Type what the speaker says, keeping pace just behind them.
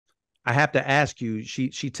I have to ask you. She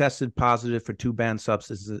tested positive for two banned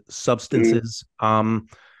substances. Mm.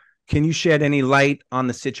 Can you shed any light on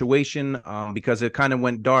the situation? Because it kind of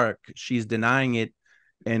went dark. She's denying it,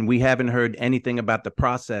 and we haven't heard anything about the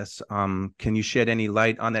process. Can you shed any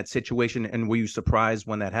light on that situation? And were you surprised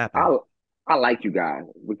when that happened? I I like you guys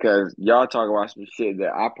because y'all talk about some shit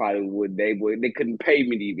that I probably they couldn't pay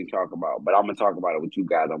me to even talk about, but I'm gonna talk about it with you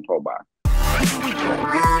guys on ProBox.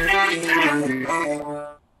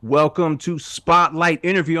 Welcome to Spotlight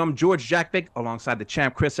Interview. I'm George Jackvick alongside the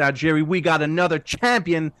champ Chris Algieri. We got another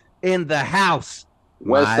champion in the house.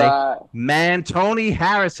 West My Side, man, Tony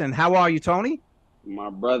Harrison. How are you, Tony? my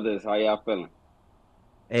brothers, how y'all feeling?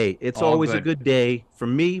 Hey, it's All always a good. good day for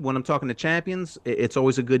me when I'm talking to champions. It's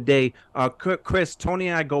always a good day. Chris, Tony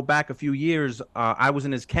and I go back a few years. I was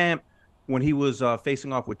in his camp when he was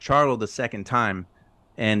facing off with Charlo the second time,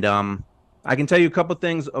 and I can tell you a couple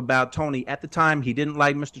things about Tony. At the time, he didn't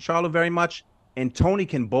like Mr. Charlo very much, and Tony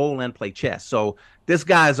can bowl and play chess. So this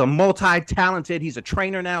guy's a multi-talented. He's a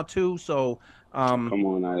trainer now too. So um, Come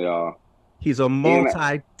on now, y'all. he's a And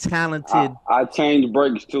multi-talented. I change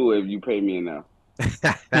breaks too if you pay me enough.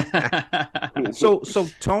 So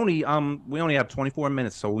Tony, we only have 24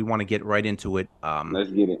 minutes, so we want to get right into it.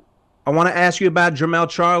 Let's get it. I want to ask you about Jermell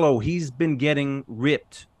Charlo. He's been getting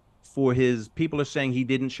ripped for his people are saying he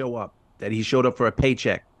didn't show up, that he showed up for a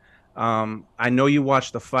paycheck. I know you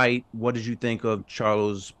watched the fight. What did you think of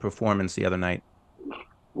Charlo's performance the other night?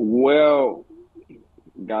 Well,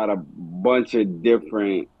 got a bunch of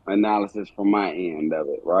different analysis from my end of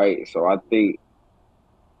it, right? So I think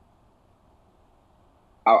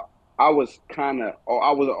I I was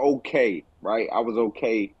I was okay, right? I was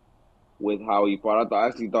okay with how he fought. I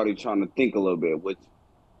actually thought he was trying to think a little bit, which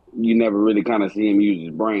you never really kind of see him use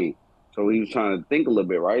his brain. So he was trying to think a little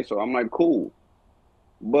bit, right? So I'm like, cool.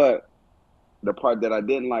 But the part that I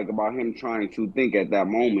didn't like about him trying to think at that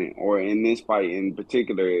moment, or in this fight in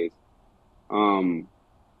particular, is um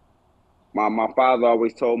my father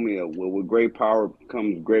always told me that with great power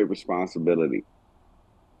comes great responsibility.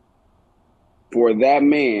 For that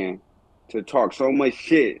man to talk so much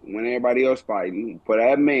shit when everybody else fighting, for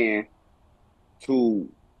that man to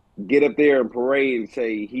get up there and parade and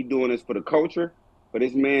say he doing this for the culture, for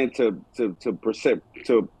this man to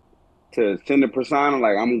send a persona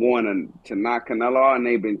like I'm going to knock Canelo out, and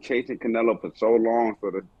they've been chasing Canelo for so long.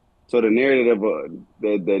 So the narrative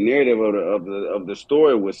the narrative of the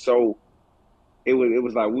story was so it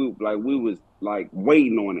was like we was like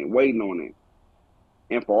waiting on it,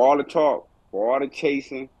 and for all the talk, for all the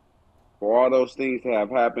chasing, for all those things to have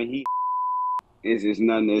happened, he is just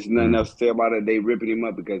nothing. There's nothing else to say about it. They ripping him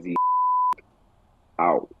up because he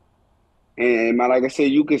out. And like I said,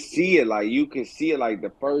 you could see it. Like you could see it. Like the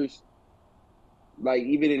first, like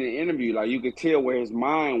even in the interview, like you could tell where his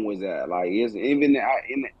mind was at. Like it's even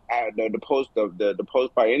the post of the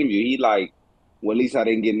post fight interview, he like, well, at least I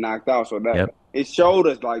didn't get knocked out. So that Yep. it showed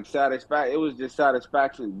us like satisfaction. It was just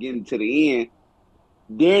satisfaction getting to the end.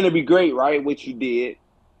 Then it'd be great, right? What you did.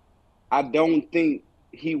 I don't think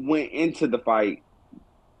he went into the fight,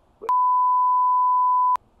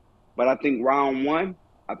 but I think round one,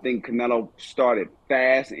 I think Canelo started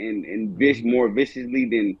fast and more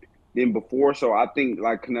viciously than before. So I think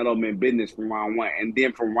like Canelo been business from round one, and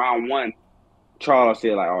then from round one, Charles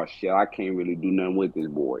said like, "Oh shit, I can't really do nothing with this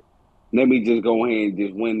boy. Let me just go ahead and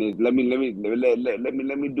just win this. Let me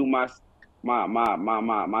do my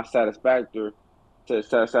satisfaction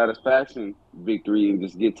victory and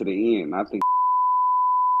just get to the end." I think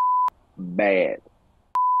bad.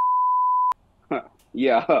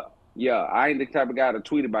 Yeah, yeah. I ain't the type of guy to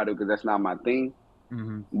tweet about it because that's not my thing.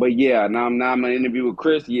 Mm-hmm. But yeah, now I'm gonna interview with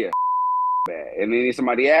Chris. Yeah, bad. And then if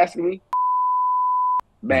somebody asking me,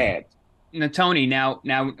 bad. Now, Tony,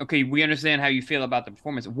 okay, we understand how you feel about the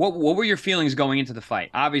performance. What were your feelings going into the fight?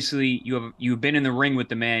 Obviously, you've been in the ring with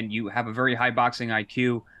the man. You have a very high boxing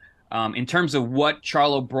IQ. In terms of what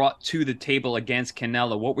Charlo brought to the table against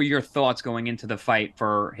Canelo, what were your thoughts going into the fight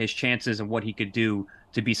for his chances and what he could do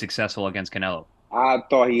to be successful against Canelo? I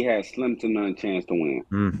thought he had slim to none chance to win.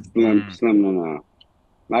 Mm. Slim to none.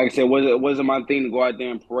 Like I said, wasn't my thing to go out there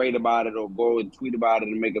and parade about it or go and tweet about it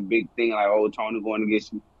and make a big thing like, "Oh, Tony going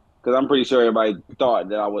against you," because I'm pretty sure everybody thought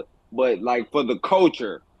that I would. But like for the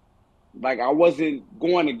culture, like I wasn't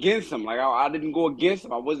going against him. Like I didn't go against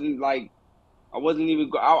him. I wasn't even. I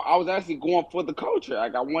was actually going for the culture.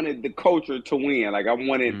 Like I wanted the culture to win. Like I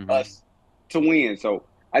wanted us to win. So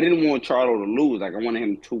I didn't want Charlo to lose. Like I wanted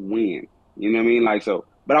him to win. You know what I mean? Like so.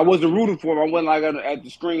 But I wasn't rooting for him. I wasn't like at the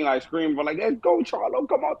screen, like screaming, but like, "Let's go, Charlo,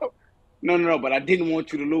 come on!" No. But I didn't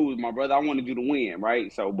want you to lose, my brother. I wanted you to win,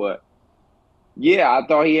 right? So, but Yeah, I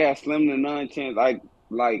thought he had slim to none chance.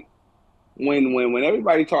 Like when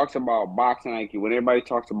everybody talks about boxing IQ, when everybody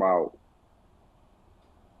talks about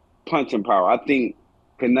punching power, I think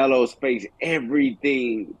Canelo's faced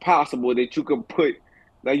everything possible that you could put.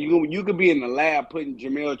 Like you could be in the lab putting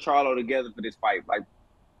Jamel Charlo together for this fight. Like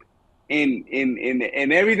and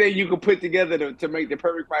everything you could put together to make the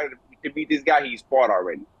perfect fighter to beat this guy, he's fought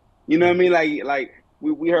already. You know what I mean? Like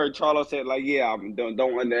we heard Charlo said like, yeah, don't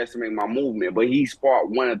underestimate my movement, but he's fought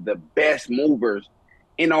one of the best movers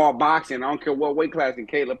in all boxing. I don't care what weight class in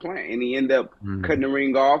Caleb Plant, and he ended up cutting Mm. the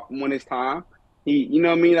ring off when it's time. You know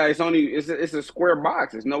what I mean? Like it's a square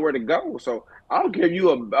box. It's nowhere to go. So I don't care if you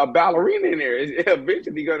a ballerina in there. It's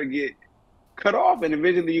eventually gonna get cut off, and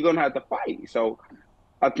eventually you're gonna have to fight. So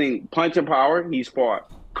I think punching power, he's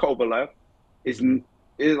fought Kovalev. It's Mhm.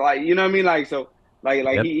 it's like you know what I mean. Like so, like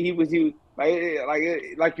Yep. he was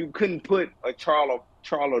like you couldn't put a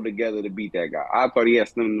Charlo together to beat that guy. I thought he had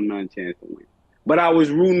slim to none chance to win, but I was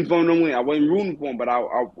rooting for him to win. I wasn't rooting for him, but I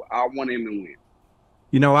wanted him to win.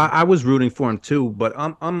 You know, I was rooting for him too, but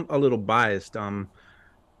I'm a little biased.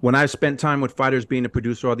 When I've spent time with fighters, being a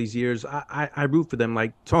producer all these years, I root for them.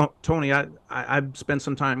 Like Tony, I've spent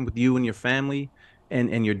some time with you and your family,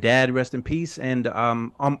 and your dad, rest in peace. And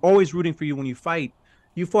I'm always rooting for you when you fight.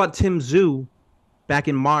 You fought Tszyu back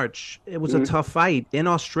in March. It was a Mm-hmm, tough fight in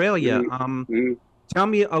Australia. mm-hmm, mm-hmm. Tell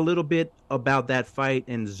me a little bit about that fight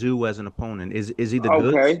and Tszyu as an opponent. Is he the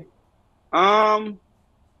goods? Okay. Um.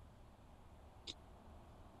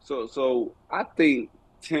 So I think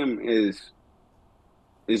Tim is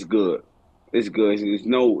good. It's good. There's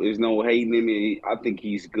no hating him. I think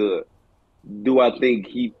he's good. Do I think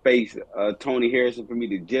he faced Tony Harrison for me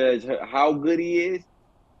to judge how good he is?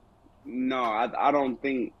 No, I don't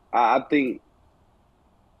think. I think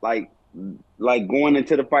like like going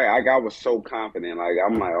into the fight, I was so confident. Like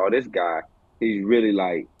I'm like, oh, this guy, he's really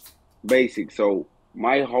like basic. So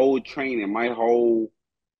my whole training, my whole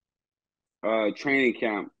training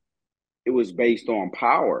camp, it was based on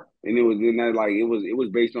power, and it was in that like it was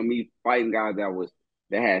based on me fighting guys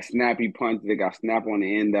that had snappy punches, that got snap on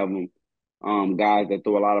the end of them, guys that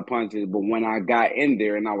threw a lot of punches. But when I got in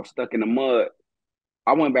there and I was stuck in the mud,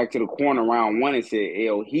 I went back to the corner round one and said,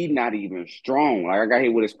 "Ew, he not even strong." Like I got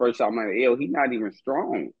hit with his first shot. I'm like, "Ew, he not even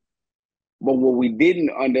strong." But what we didn't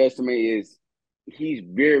underestimate is he's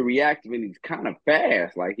very reactive and he's kind of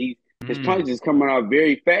fast. Like his Mm. punches coming out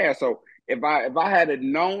very fast. So if I had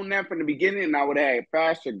known that from the beginning, I would have had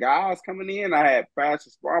faster guys coming in. I had faster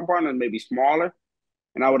sparring partners, maybe smaller,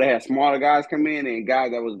 and I would have had smaller guys come in and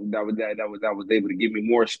guys that was able to give me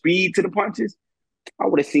more speed to the punches. I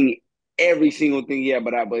would have seen every single thing. Yeah,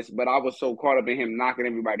 but I was so caught up in him knocking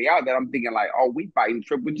everybody out that I'm thinking like, oh, we fighting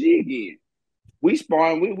Triple G again. We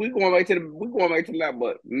sparring. We going back to the lab,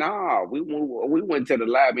 but nah, we went to the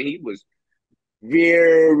lab and he was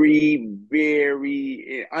very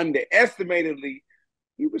underestimatedly.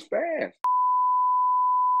 He was fast.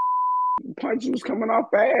 Punch was coming off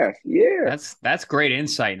fast. Yeah. That's great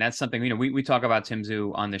insight. And that's something, we talk about Tim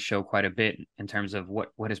Tszyu on the show quite a bit in terms of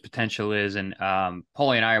what his potential is. And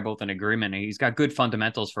Paulie and I are both in agreement. He's got good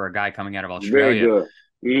fundamentals for a guy coming out of Very Australia. good.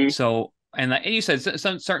 Mm-hmm. So, and like you said,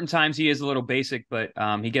 some certain times he is a little basic, but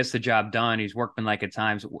he gets the job done. He's workmanlike at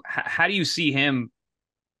times. How do you see him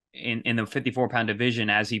in the 54-pound division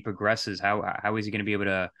as he progresses? How is he going to be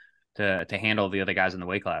able to handle the other guys in the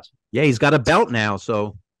weight class? Yeah, he's got a belt now,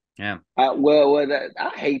 so Yeah. I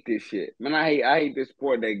hate this shit, man. I hate this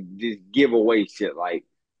sport that just give away shit. Like,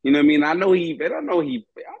 you know what I mean? I know he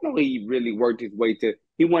really worked his way to.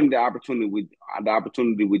 He wanted the opportunity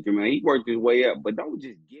with Jermaine. He worked his way up, but don't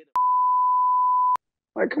just get him.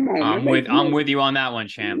 Like, come on, man, I'm with you on that one,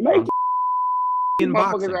 champ. make in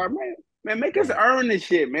motherfuckers boxing. are man, make us earn this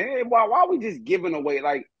shit, man. Why are we just giving away?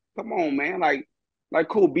 Like, come on, man. Like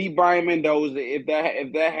cool, beat Brian Mendoza if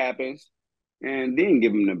that happens, and then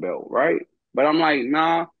give him the belt, right? But I'm like,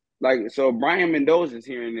 nah. Like, so Brian Mendoza's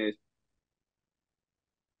hearing this.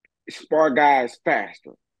 Spar guys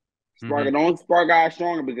faster. Mm-hmm. Don't spar guys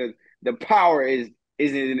stronger because the power is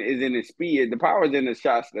in the speed. The power is in the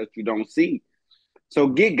shots that you don't see. So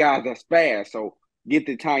get guys that's fast. So get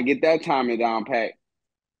that timing down pat.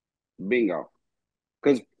 Bingo.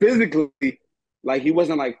 Because physically, like he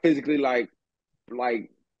wasn't like physically like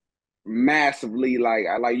massively like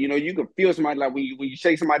you can feel somebody like when you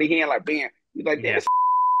shake somebody's hand like bam, you're like Yeah. this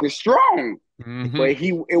is strong. Mm-hmm. But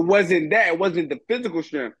it wasn't that. It wasn't the physical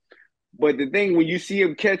strength. But the thing when you see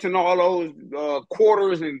him catching all those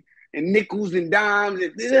quarters and nickels and dimes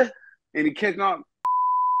and he catching all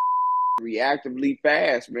reactively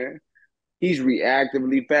fast, man. He's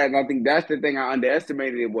reactively fast. And I think that's the thing I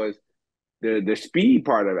underestimated. It was the speed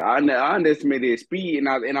part of it. I underestimated his speed,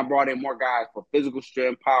 and I brought in more guys for physical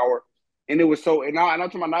strength, power, and it was so. And I'm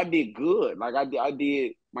talking about I did good. Like I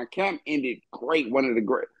did. My camp ended great, one of the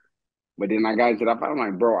great. But then I got into that fight. I'm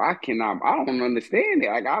like, bro, I cannot. I don't understand it.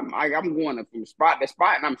 I'm going from spot to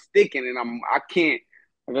spot, and I'm sticking, and I can't.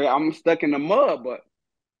 I'm stuck in the mud. But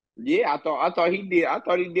yeah, I thought he did. I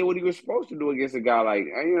thought he did what he was supposed to do against a guy like,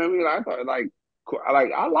 you know what I mean. Like, I thought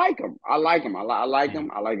I like him. I like him. I like Yeah.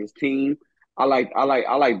 him. I like his team. I like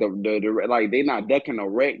the like they not ducking no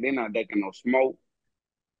wreck. They not ducking no smoke.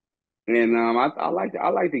 And I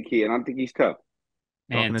like the kid. And I think he's tough.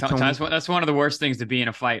 Man, Talking to Tony. that's one of the worst things to be in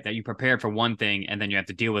a fight, that you prepared for one thing and then you have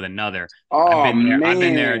to deal with another. I've Oh been there. I've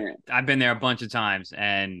been there. man, I've been there a bunch of times,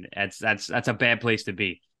 and that's a bad place to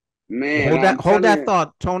be. man, I'm Hold telling that you,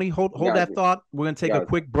 thought, Tony. Hold got that you, thought. We're gonna take a got you.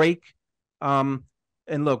 quick break.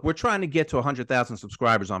 And look, we're trying to get to 100,000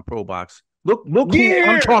 subscribers on ProBox. Look who I'm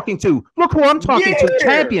Get talking to. Look who I'm talking to. here,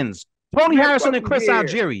 Champions Tony get Harrison and fucking Chris get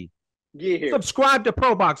here, Algieri. get here, Subscribe to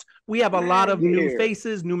ProBox. We have a lot man, of get new here.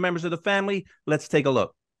 faces, new members of the family. Let's take a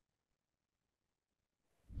look.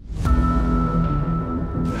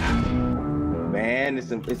 Man,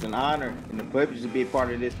 it's an honor and a privilege to be a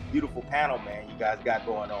part of this beautiful panel, man, you guys got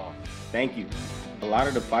going on. Thank you. A lot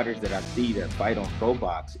of the fighters that I see that fight on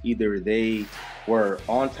ProBox, either they were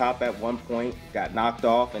on top at one point, got knocked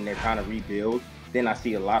off, and they're trying to rebuild. Then I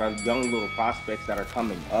see a lot of young little prospects that are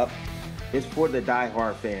coming up. It's for the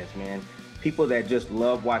diehard fans, man. People that just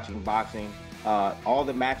love watching boxing. All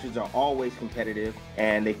the matches are always competitive,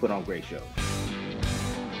 and they put on great shows.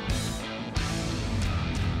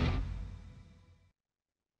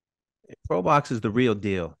 ProBox is the real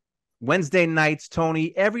deal. Wednesday nights,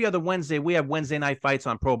 Tony. Every other Wednesday, we have Wednesday night fights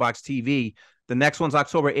on ProBox TV. The next one's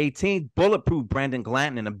October 18th. Bulletproof Brandon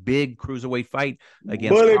Glanton in a big cruiserweight fight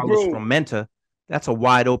against Carlos Bulletproof. Fromenta. That's a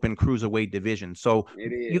wide open cruiserweight division. So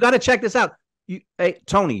It you is. got to check this out. Hey,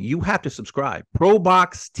 Tony, you have to subscribe.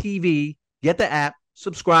 ProBox TV. Get the app.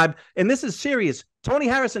 Subscribe. And this is serious. Tony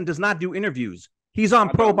Harrison does not do interviews. He's on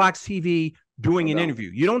I don't. ProBox TV doing I an don't. interview.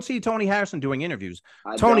 You don't see Tony Harrison doing interviews.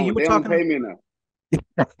 I Tony, don't. you were They don't talking. pay me enough.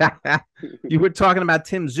 You were talking about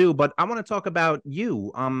Tszyu, but I want to talk about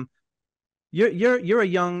you. You're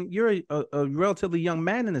a relatively young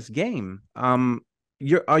man in this game.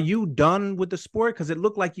 Are you done with the sport? Because it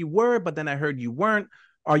looked like you were, but then I heard you weren't.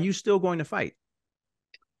 Are you still going to fight?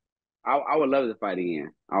 I would love to fight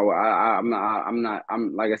again. I'm not.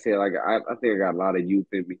 I'm like I said. Like I think I got a lot of youth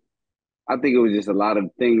in me. I think it was just a lot of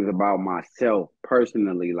things about myself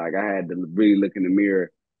personally. Like I had to really look in the mirror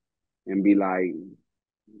and be like,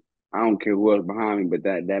 I don't care who else behind me, but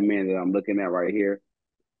that man that I'm looking at right here,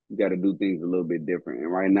 you got to do things a little bit different.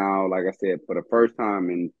 And right now, like I said, for the first time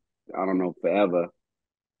in I don't know forever,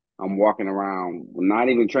 I'm walking around, not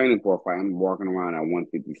even training for a fight. I'm walking around at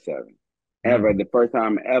 157. Mm. Ever the first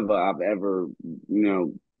time ever I've ever, you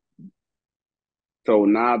know. So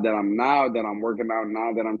now that I'm working out,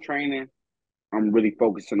 now that I'm training, I'm really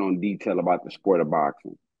focusing on detail about the sport of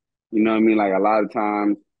boxing. You know what I mean? Like a lot of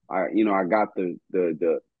times, I got the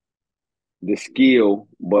skill,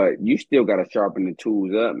 but you still got to sharpen the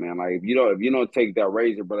tools up, man. Like if you don't take that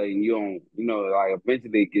razor blade and you don't, like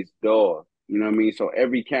eventually it gets dull. You know what I mean? So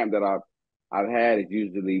every camp that I've had is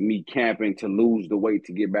usually me camping to lose the weight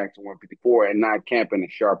to get back to 154 and not camping to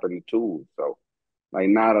sharpen the tools. So like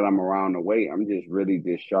now that I'm around the weight, I'm just really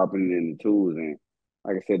just sharpening the tools. And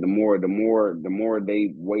like I said, the more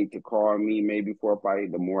they wait to call me maybe for a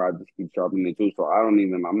fight, the more I just keep sharpening the tools. So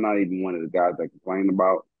I'm not even one of the guys that complain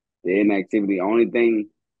about the inactivity. The only thing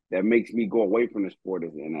that makes me go away from the sport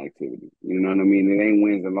is the inactivity. You know what I mean? It ain't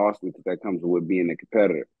wins and losses because that comes with being a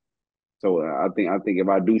competitor. So I think if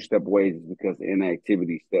I do step away, it's because the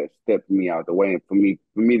inactivity steps me out the way. And for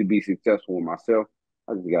me to be successful with myself,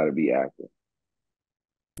 I just got to be active.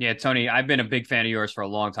 Yeah, Tony, I've been a big fan of yours for a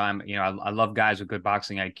long time. You know, I love guys with good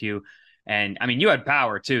boxing IQ. And I mean, you had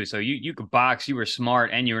power too. So you could box, you were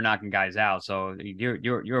smart, and you were knocking guys out. So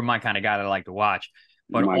you're my kind of guy that I like to watch.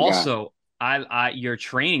 But My guy. also, I your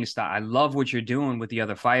training style, I love what you're doing with the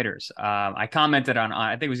other fighters. I commented on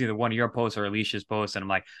I think it was either one of your posts or Alicia's post, and I'm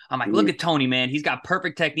like, look at Tony, man, he's got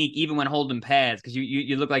perfect technique even when holding pads, because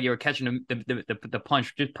you look like you were catching the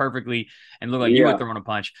punch just perfectly, and look like you were Yeah. throwing a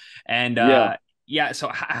punch. And Yeah. yeah, so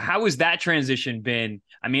how has that transition been?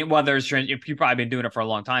 I mean, well, you've probably been doing it for a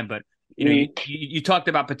long time, but you know, you talked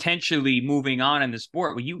about potentially moving on in the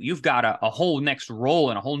sport. Well, you've got a whole next role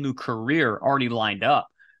and a whole new career already lined up.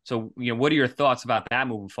 So, you know, what are your thoughts about that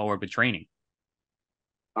moving forward with training?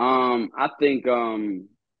 I think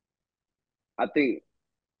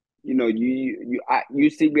you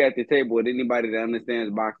see me at the table with anybody that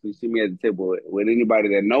understands boxing. You see me at the table with anybody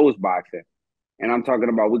that knows boxing, and I'm talking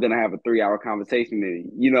about we're gonna have a 3 hour conversation.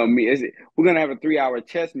 And we're gonna have a 3 hour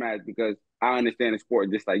chess match because I understand the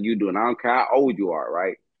sport just like you do, and I don't care how old you are,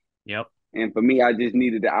 right? Yep. And for me, I just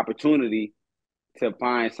needed the opportunity to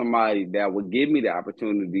find somebody that would give me the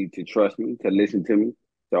opportunity to trust me, to listen to me,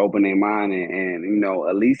 to open their mind, and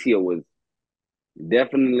Alycia was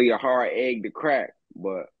definitely a hard egg to crack,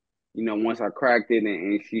 but once I cracked it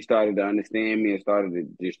and she started to understand me and started to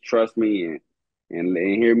just trust me and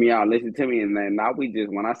hear me out, listen to me, and then now we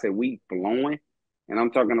just when I say we flowing, and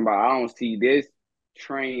I'm talking about I don't see this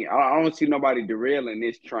train, I don't see nobody derailing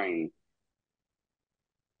this train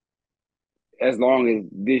as long as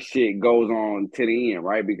this shit goes on to the end,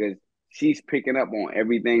 right? Because she's picking up on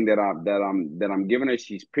everything that I'm giving her.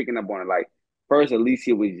 She's picking up on it. Like first,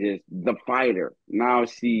 Alycia was just the fighter. Now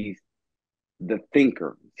she's the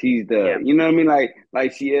thinker. She's Yeah. you know what I mean?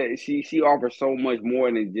 Like she offers so much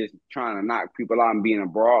more than just trying to knock people out and being a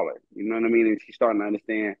brawler. You know what I mean? And she's starting to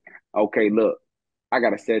understand. Okay, look, I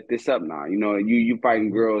gotta set this up now. You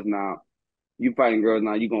fighting girls now. You fighting girls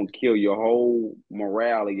now, you're gonna kill your whole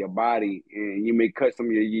morale of your body, and you may cut some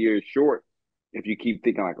of your years short if you keep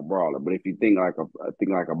thinking like a brawler. But if you think like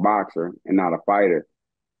a boxer and not a fighter,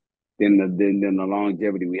 then the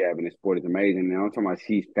longevity we have in the sport is amazing. Now I'm talking about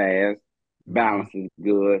she's fast, balance is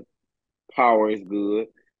good, power is good,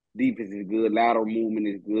 defense is good, lateral movement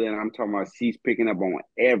is good, and I'm talking about she's picking up on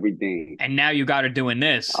everything. And now you got her doing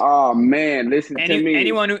this. Oh man, listen to me.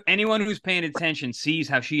 Anyone who's paying attention sees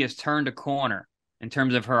how she has turned a corner in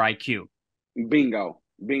terms of her IQ. Bingo.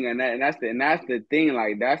 And that's the thing.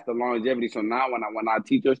 Like that's the longevity. So now when I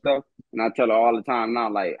teach her stuff, and I tell her all the time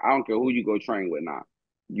now, like I don't care who you go train with now,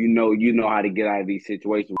 you know how to get out of these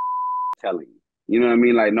situations. Telling you, you know what I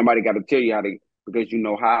mean. Like nobody got to tell you how to because you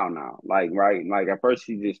know how now. Like right, like at first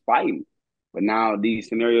she's just fighting, but now these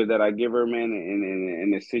scenarios that I give her, man,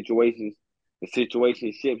 and the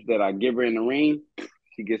situationships that I give her in the ring,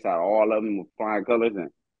 she gets out all of them with flying colors. And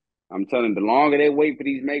I'm telling you, the longer they wait for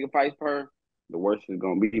these mega fights for her, the worse it's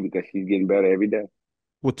gonna be because she's getting better every day.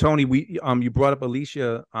 Well, Tony, you brought up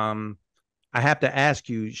Alycia. I have to ask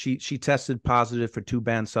you. She tested positive for 2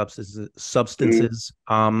 banned substances.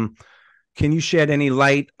 Can you shed any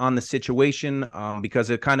light on the situation? Because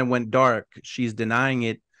it kind of went dark. She's denying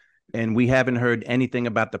it, and we haven't heard anything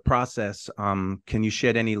about the process. Can you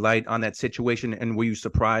shed any light on that situation? And were you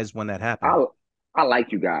surprised when that happened? I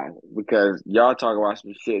like you guys because y'all talk about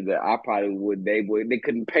some shit that I probably they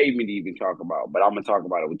couldn't pay me to even talk about, but I'm gonna talk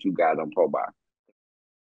about it with you guys on ProBox.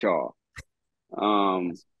 Y'all.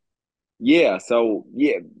 Yeah, so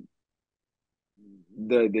yeah,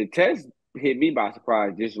 the test hit me by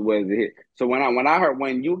surprise just as it hit. So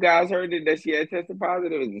when you guys heard it that she had tested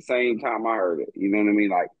positive, it was the same time I heard it. You know what I mean?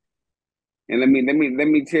 Like, and let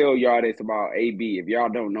me tell y'all this about AB. If y'all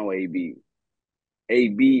don't know AB,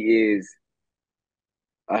 AB is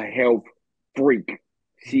a health freak.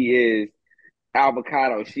 She is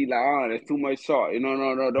avocado. She like, oh, there's too much salt.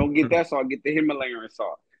 No, don't get that salt. Get the Himalayan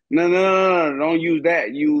salt. No, don't use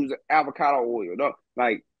that. Use avocado oil. No,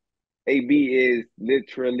 like AB is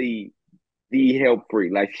literally the health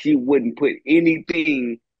freak. Like she wouldn't put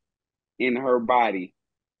anything in her body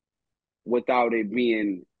without it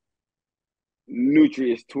being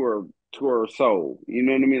nutritious to her soul. You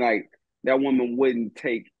know what I mean? Like that woman wouldn't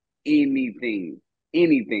take anything.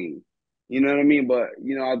 You know what I mean? But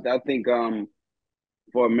I think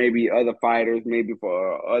for maybe other fighters, maybe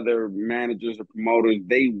for other managers or promoters,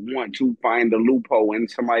 they want to find a loophole in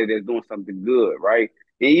somebody that's doing something good, right?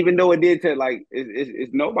 And even though it did to like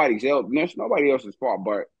it's nobody's else, it's nobody else's fault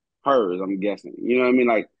but hers, I'm guessing. You know what I mean?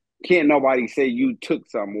 Like can't nobody say you took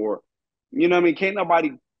some or you know what I mean? Can't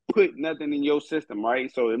nobody put nothing in your system, right?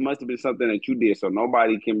 So it must have been something that you did. So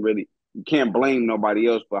nobody can really you can't blame nobody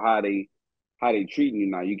else for how they treating you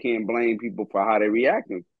now. You can't blame people for how they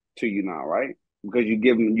reacting to you now, right? Because you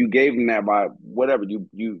gave them that by whatever they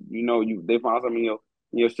found something in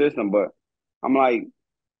your system. But I'm like,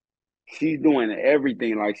 she's doing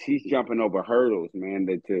everything. Like she's jumping over hurdles, man,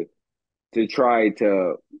 to try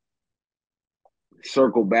to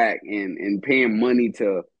circle back and paying money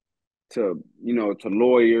to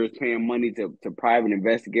lawyers, paying money to private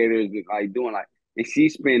investigators, like doing like, and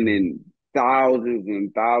she's spending thousands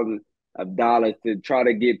and thousands of dollars to try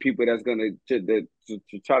to get people that's gonna to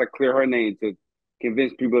try to clear her name to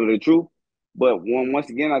convince people of the truth. But once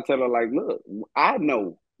again, I tell her like, look, I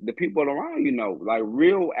know the people around you know, like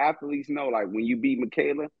real athletes know, like when you beat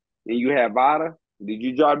Michaela and you have Vada, did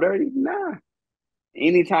you drop dirty? Nah.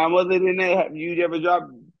 Anytime other than that, have you ever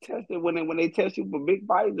dropped tested when they test you for big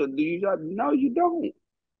fights, or do you? No, you don't.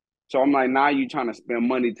 So I'm like, now you trying to spend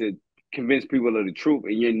money to convince people of the truth,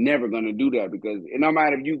 and you're never gonna do that because it no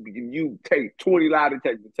matter if you take 20 lie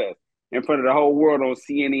detector tests in front of the whole world on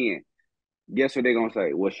CNN, guess what they're gonna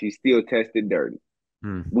say? Well, she still tested dirty.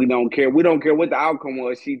 We don't care. We don't care what the outcome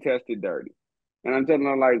was. She tested dirty, and I'm telling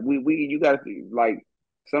them like, you gotta like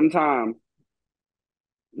sometimes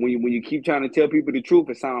when you keep trying to tell people the truth,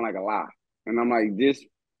 it sounds like a lie, and I'm like, just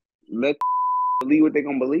let believe what they're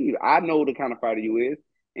gonna believe. I know the kind of fighter you is.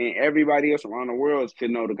 And everybody else around the world should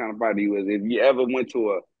know the kind of fighter you is. If you ever went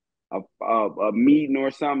to a meeting or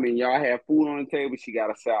something, and y'all have food on the table, she got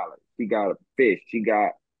a salad, she got a fish, she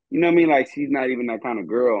got, you know what I mean? Like, she's not even that kind of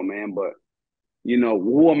girl, man. But you know,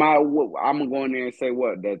 who am I? I'm gonna go in there and say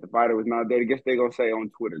what? That the fighter was not there. I guess they gonna say on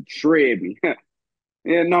Twitter, shred me.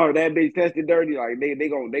 Yeah, no, that bitch tested dirty. Like they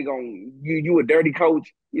gon' you a dirty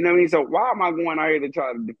coach. You know what I mean? So why am I going out here to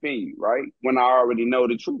try to defend you, right? When I already know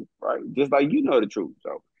the truth, right? Just like you know the truth.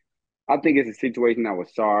 So I think it's a situation I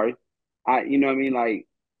was sorry. You know what I mean? Like,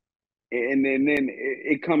 and then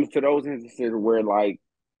it comes to those instances where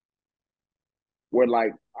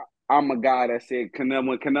I'm a guy that said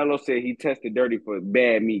when Canelo said he tested dirty for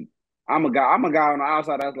bad meat. I'm a guy on the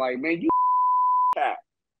outside that's like, man, you cap.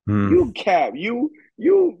 You cap. You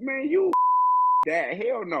man, you that.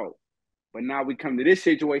 Hell no. But now we come to this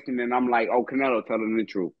situation and I'm like, oh, Canelo telling the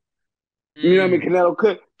truth. You know what I mean?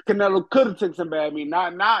 Canelo could have took some bad meat. Now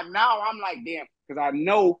I'm like, damn, because I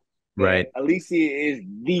know that Alycia is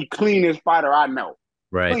the cleanest fighter I know.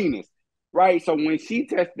 Right. Cleanest. Right. So when she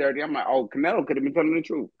tested dirty, I'm like, oh, Canelo could have been telling the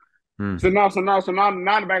truth. So now in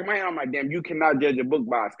the back of my head, I'm like, damn, you cannot judge a book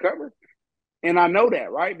by its cover. And I know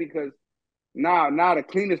that, right? Because now the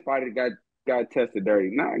cleanest fighter got tested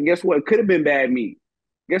dirty. Now, guess what? It could have been bad meat.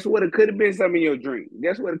 Guess what? It could have been something in your drink.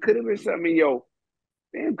 Guess what? It could have been something in your.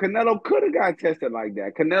 Damn, Canelo could have got tested like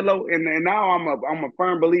that. Canelo, and now I'm a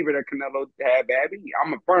firm believer that Canelo had bad meat.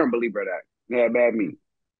 I'm a firm believer that he had bad meat.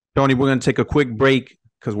 Tony, we're gonna take a quick break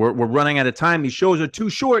because we're running out of time. These shows are too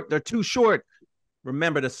short. They're too short.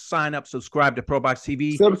 Remember to sign up, subscribe to ProBox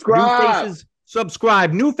TV. Subscribe. New faces,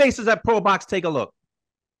 subscribe. New faces at ProBox. Take a look.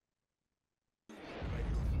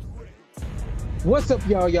 What's up,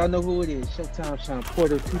 y'all? Y'all know who it is. Showtime Sean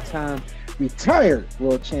Porter, two-time retired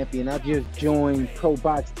world champion. I just joined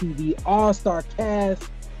ProBox TV All-Star Cast.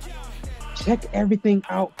 Check everything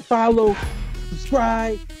out. Follow,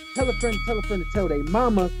 subscribe, tell a friend to tell their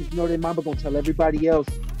mama, because you know their mama gonna tell everybody else.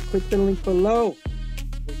 Click the link below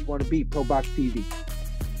where you want to be, ProBox TV.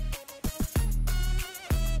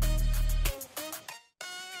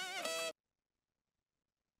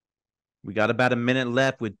 We got about a minute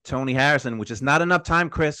left with Tony Harrison, which is not enough time,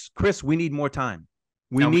 Chris. Chris, we need more time.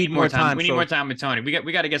 We need more time. We need more time with Tony. We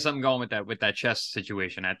got to get something going with that chess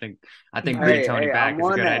situation. I think bringing Tony back is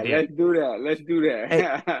a good idea. Let's do that.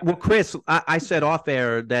 Hey, well, Chris, I said off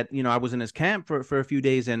air that I was in his camp for a few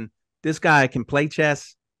days, and this guy can play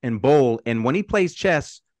chess and bowl. And when he plays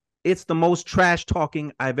chess, it's the most trash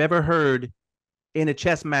talking I've ever heard in a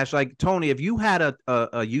chess match. Like, Tony, if you had a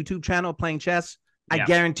YouTube channel playing chess, I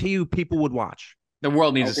guarantee you people would watch. The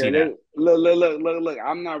world needs to see that. Look.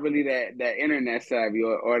 I'm not really that internet savvy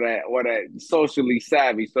or that socially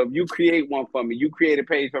savvy. So if you create one for me, you create a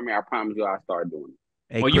page for me, I promise you I'll start doing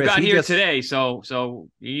it. Hey, well, Chris, you got here today, so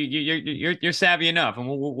you're savvy enough, and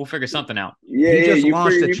we'll figure something out. Yeah, he just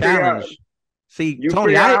launched a challenge. See, you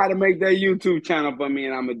Tony, figure out how to make that YouTube channel for me,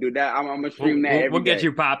 and I'm gonna do that. I'm gonna stream that every day. We'll get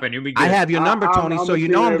you popping. You'll be good. I have your number, Tony, so you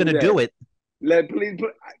know I'm gonna do it. Please.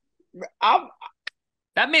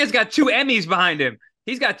 That man's got 2 Emmys behind him.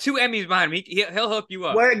 He's got 2 Emmys behind him. He'll hook you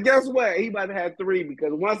up. Well, guess what? He about to have 3 because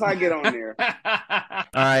once I get on there. All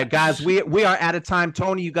right, guys, we are out of time.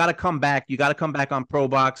 Tony, you got to come back. You got to come back on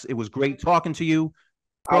ProBox. It was great talking to you.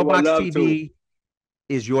 ProBox TV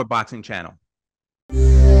is your boxing channel.